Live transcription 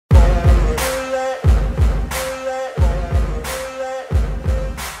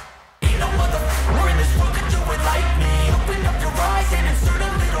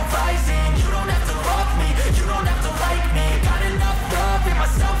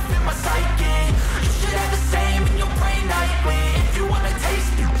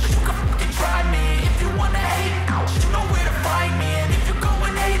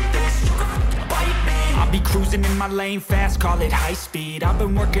my lane fast, call it high speed. I've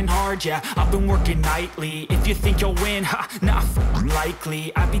been working hard, yeah, I've been working nightly. If you think you'll win, ha, not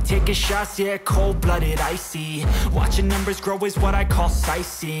likely. I be taking shots, yeah, cold-blooded, icy. Watching numbers grow is what I call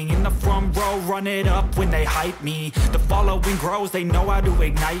sightseeing. In the front row, run it up when they hype me. The following grows, they know how to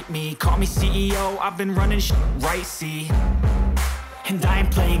ignite me. Call me CEO, I've been running shit right, see. And I ain't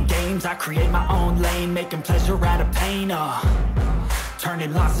playing games, I create my own lane, making pleasure out of pain,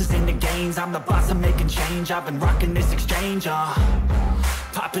 turning losses into gains. I'm the boss, I'm making change. I've been rocking this exchange,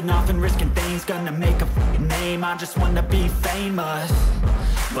 popping off and risking things. Gonna make a f***ing name. I just wanna be famous,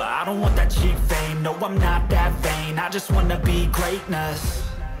 but I don't want that cheap fame. No, I'm not that vain. I just wanna be greatness.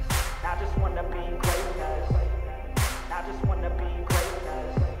 I just wanna be greatness. I just wanna be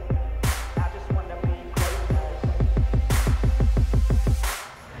greatness. I just wanna be greatness.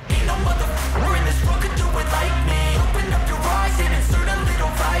 Ain't no motherfucker in this world could do it like me. Open up your eyes and insert a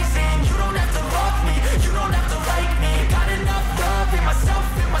little vice in. You don't have to love me, you don't have to like me. Got enough love in myself,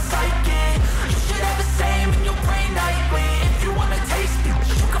 in my psyche. You should have the same in your brain nightly. If you wanna taste me,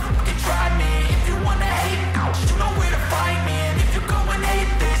 you can fucking try me. If you wanna hate me, you know where to find me. And if you go and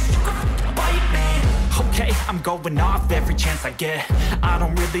hate this, you can fucking bite me. Okay, I'm going off every chance I get. I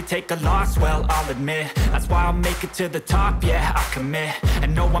don't really take a loss, well, I'll admit. That's why I'll make it to the top, yeah, I commit.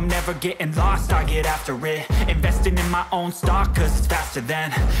 And no, I'm never getting lost, I get after it. Investing in my own stock, cause it's faster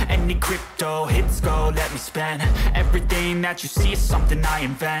than any crypto hits go, let me spend. Everything that you see is something I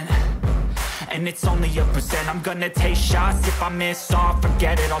invent, and it's only a percent. I'm gonna take shots, if I miss all,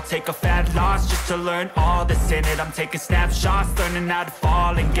 forget it. I'll take a fat loss just to learn all that's in it. I'm taking snapshots, learning how to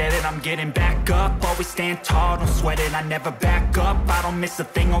fall and get it. I'm getting back up, always stand tall, don't sweat it. I never back up, I don't miss a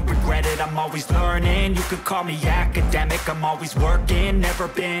thing or regret it. I'm always learning, you could call me academic. I'm always working, never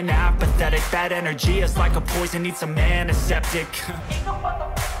been apathetic. Bad energy is like a poison, needs a antiseptic.